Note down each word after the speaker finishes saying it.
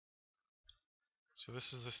So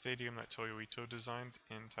this is the stadium that Toyo Ito designed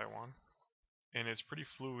in Taiwan, and it's pretty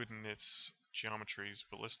fluid in its geometries,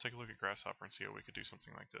 but let's take a look at Grasshopper and see how we could do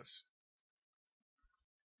something like this.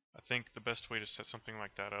 I think the best way to set something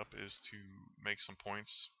like that up is to make some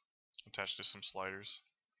points attached to some sliders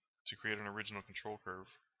to create an original control curve,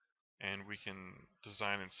 and we can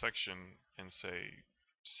design in section and say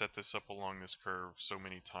set this up along this curve so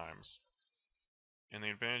many times. And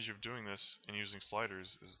the advantage of doing this and using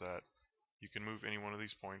sliders is that you can move any one of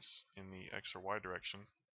these points in the X or Y direction,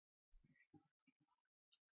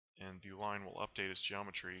 and the line will update its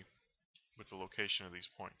geometry with the location of these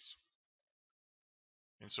points.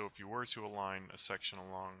 And so if you were to align a section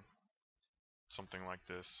along something like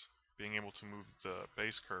this, being able to move the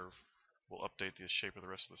base curve will update the shape of the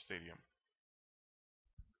rest of the stadium.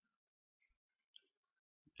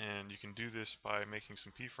 And you can do this by making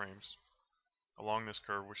some P-frames along this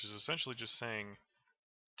curve, which is essentially just saying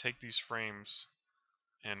take these frames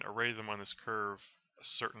and array them on this curve a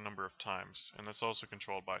certain number of times, and that's also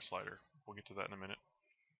controlled by a slider. We'll get to that in a minute.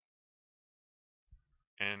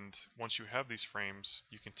 And once you have these frames,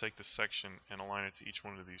 you can take this section and align it to each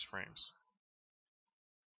one of these frames.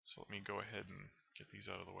 So let me go ahead and get these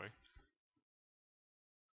out of the way.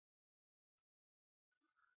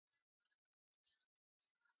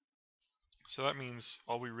 So that means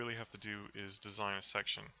all we really have to do is design a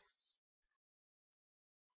section.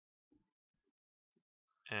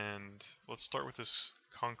 And let's start with this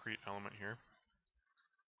concrete element here,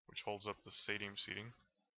 which holds up the stadium seating.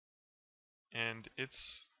 And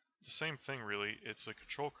it's the same thing really. It's a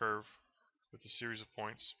control curve with a series of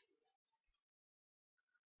points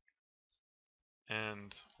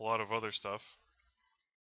and a lot of other stuff.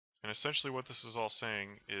 And essentially what this is all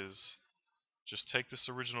saying is just take this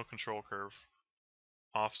original control curve,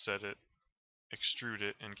 offset it, extrude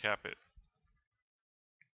it, and cap it.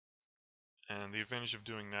 And the advantage of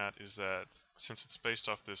doing that is that since it's based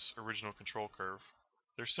off this original control curve,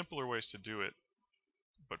 there's simpler ways to do it,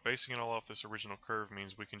 but basing it all off this original curve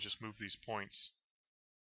means we can just move these points,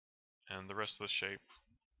 and the rest of the shape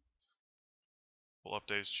will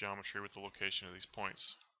update its geometry with the location of these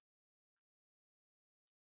points.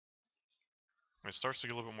 When it starts to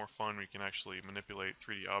get a little bit more fun, we can actually manipulate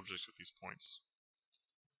 3D objects with these points.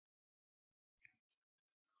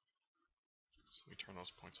 So let me turn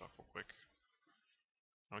those points off real quick.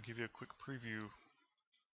 I'll give you a quick preview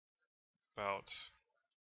about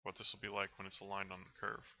what this will be like when it's aligned on the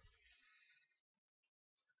curve.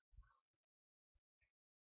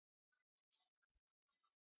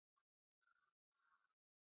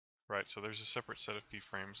 Right, so there's a separate set of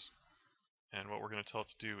P-frames, and what we're going to tell it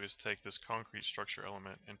to do is take this concrete structure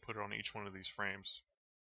element and put it on each one of these frames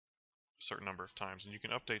a certain number of times, and you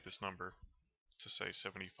can update this number to say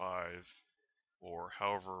 75 or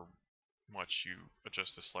however much you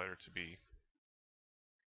adjust the slider to be.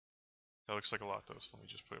 That looks like a lot though, so let me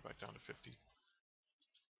just put it back down to 50.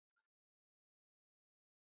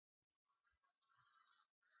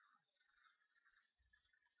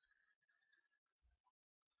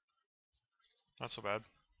 Not so bad.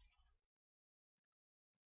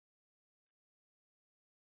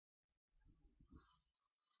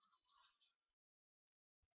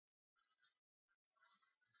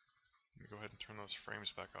 Let me go ahead and turn those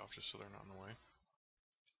frames back off just so they're not in the way.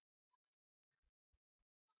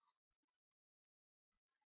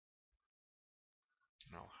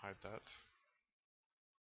 And I'll hide that.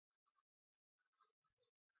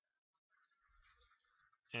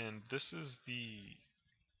 And this is the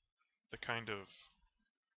kind of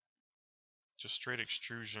just straight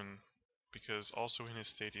extrusion, because also in his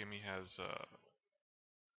stadium he has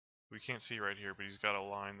we can't see right here, but he's got a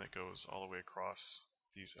line that goes all the way across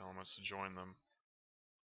these elements to join them.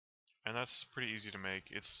 And that's pretty easy to make.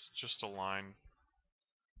 It's just a line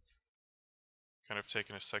kind of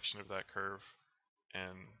taking a section of that curve,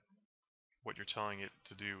 and what you're telling it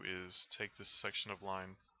to do is take this section of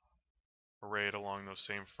line, array it along those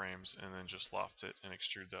same frames, and then just loft it and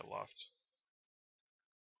extrude that loft.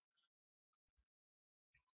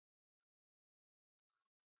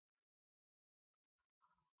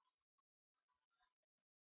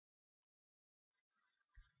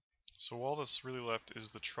 So all that's really left is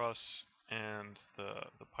the truss and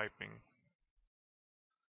the piping.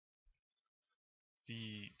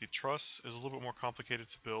 The truss is a little bit more complicated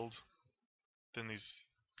to build than these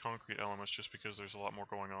concrete elements just because there's a lot more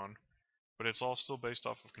going on, but it's all still based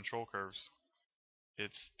off of control curves.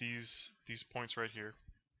 It's these points right here.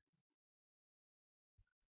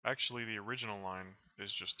 Actually, the original line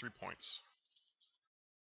is just 3 points.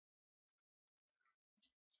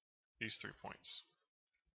 These 3 points.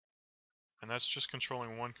 And that's just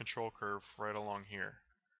controlling one control curve right along here.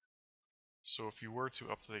 So if you were to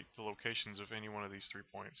update the locations of any one of these 3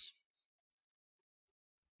 points,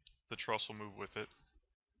 the truss will move with it,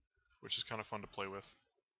 which is kind of fun to play with.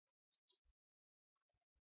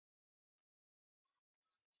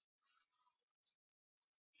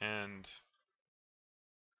 And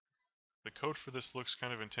the code for this looks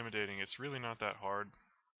kind of intimidating. It's really not that hard.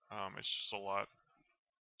 It's just a lot.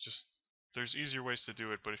 There's easier ways to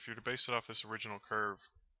do it, but if you're to base it off this original curve,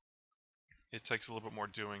 it takes a little bit more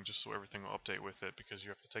doing just so everything will update with it, because you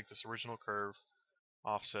have to take this original curve,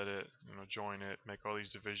 offset it, join it, make all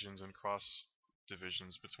these divisions and cross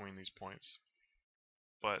divisions between these points.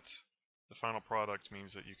 But the final product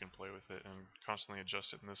means that you can play with it and constantly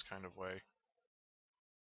adjust it in this kind of way,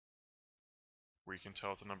 where you can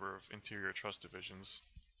tell the number of interior truss divisions,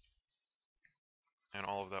 and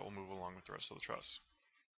all of that will move along with the rest of the truss.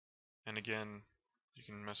 And again, you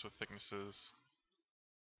can mess with thicknesses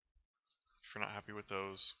if you're not happy with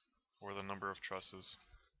those, or the number of trusses.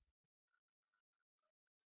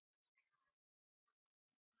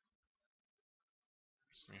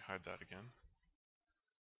 So let me hide that again.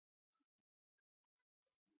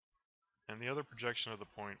 And the other projection of the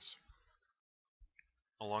points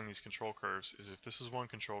along these control curves is if this is one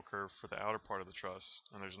control curve for the outer part of the truss,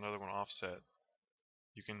 and there's another one offset,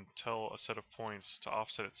 you can tell a set of points to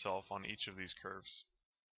offset itself on each of these curves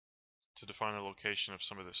to define the location of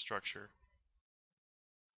some of this structure.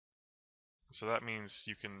 So that means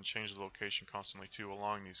you can change the location constantly too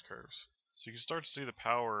along these curves. So you can start to see the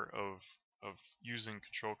power of using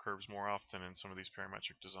control curves more often in some of these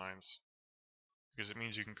parametric designs, because it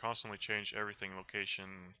means you can constantly change everything: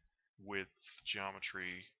 location, width,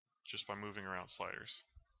 geometry, just by moving around sliders.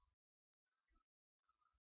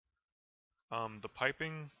 The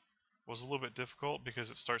piping was a little bit difficult because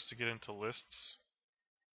it starts to get into lists,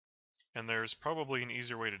 and there's probably an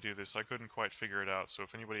easier way to do this. I couldn't quite figure it out, so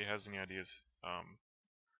if anybody has any ideas,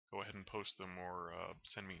 go ahead and post them, or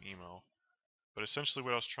send me an email. But essentially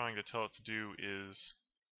what I was trying to tell it to do is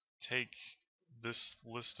take this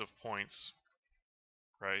list of points,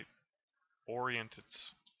 right, orient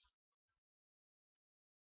it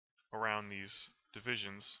around these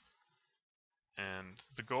divisions, and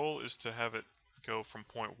the goal is to have it go from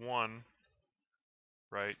point 1,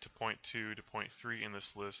 right, to point 2 to point 3 in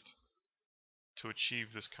this list to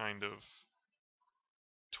achieve this kind of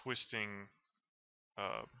twisting,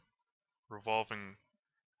 revolving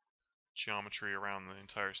geometry around the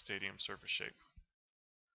entire stadium surface shape.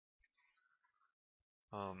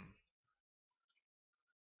 Let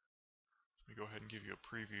me go ahead and give you a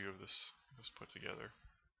preview of this put together,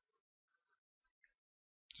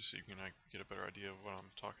 just so you can get a better idea of what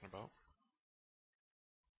I'm talking about.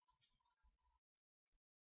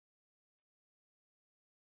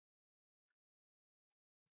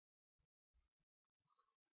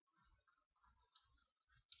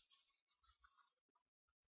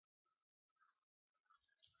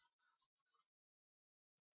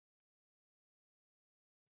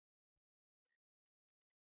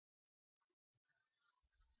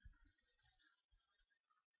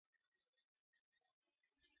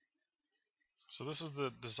 So this is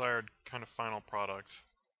the desired kind of final product,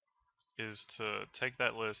 is to take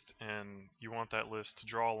that list, and you want that list to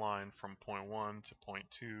draw a line from point 1 to point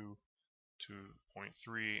 2 to point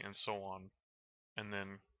 3 and so on, and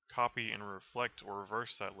then copy and reflect or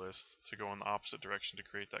reverse that list to go in the opposite direction to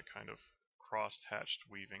create that kind of crossed-hatched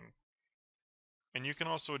weaving. And you can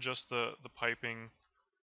also adjust the piping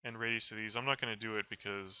and radius of these. I'm not going to do it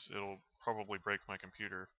because it'll probably break my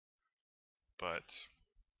computer, but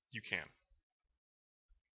you can.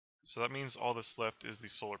 So that means all that's left is the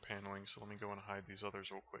solar paneling. So let me go and hide these others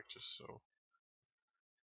real quick just so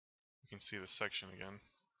you can see the section again.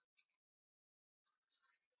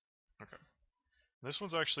 Okay. This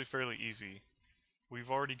one's actually fairly easy.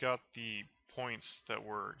 We've already got the points that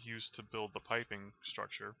were used to build the piping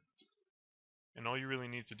structure, and all you really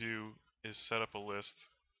need to do is set up a list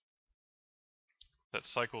that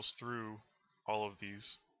cycles through all of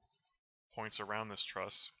these points around this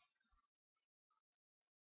truss,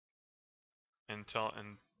 and tell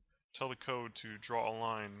the code to draw a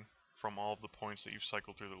line from all of the points that you've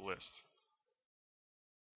cycled through the list.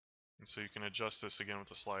 And so you can adjust this again with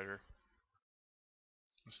the slider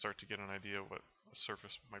and start to get an idea of what a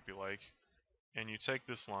surface might be like. And you take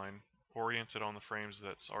this line, orient it on the frames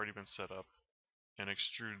that's already been set up, and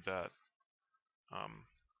extrude that.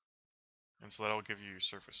 And so that'll give you your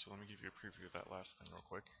surface. So let me give you a preview of that last thing real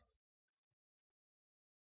quick.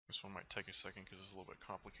 This one might take a second because it's a little bit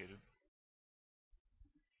complicated.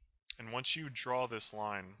 And once you draw this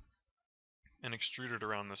line, and extrude it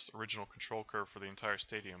around this original control curve for the entire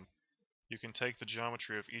stadium, you can take the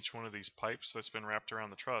geometry of each one of these pipes that's been wrapped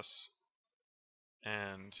around the truss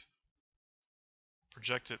and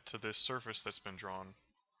project it to this surface that's been drawn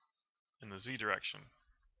in the Z direction,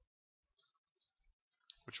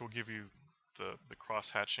 which will give you the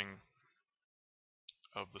cross-hatching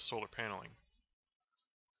of the solar paneling.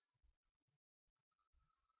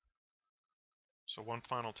 So one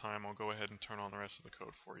final time, I'll go ahead and turn on the rest of the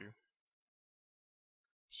code for you,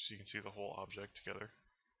 so you can see the whole object together.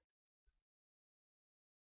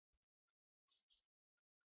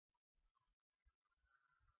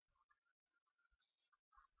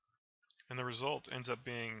 And the result ends up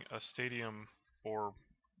being a stadium, or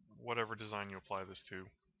whatever design you apply this to,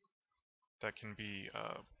 that can be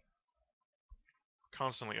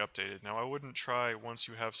constantly updated. Now, I wouldn't try, once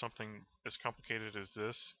you have something as complicated as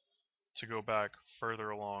this, to go back further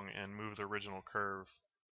along and move the original curve,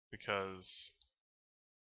 because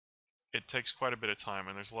it takes quite a bit of time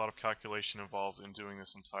and there's a lot of calculation involved in doing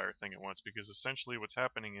this entire thing at once, because essentially what's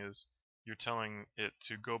happening is you're telling it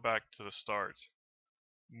to go back to the start,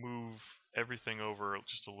 move everything over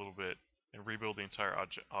just a little bit, and rebuild the entire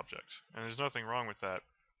object. And there's nothing wrong with that,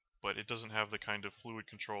 but it doesn't have the kind of fluid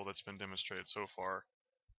control that's been demonstrated so far.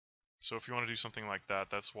 So if you want to do something like that,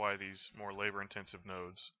 that's why these more labor-intensive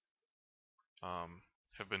nodes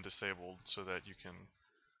have been disabled, so that you can...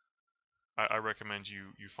 I recommend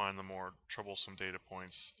you find the more troublesome data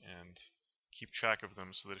points and keep track of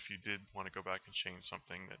them, so that if you did want to go back and change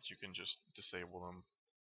something, that you can just disable them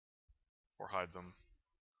or hide them.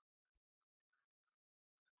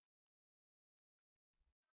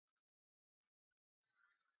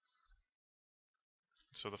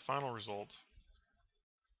 So the final result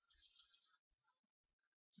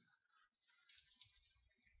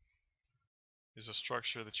is a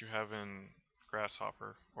structure that you have in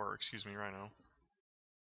Grasshopper, or excuse me, Rhino.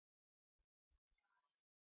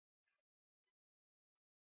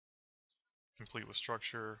 Complete with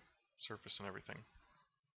structure, surface, and everything.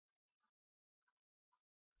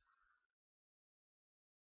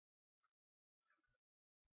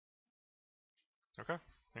 Okay,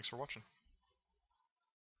 thanks for watching.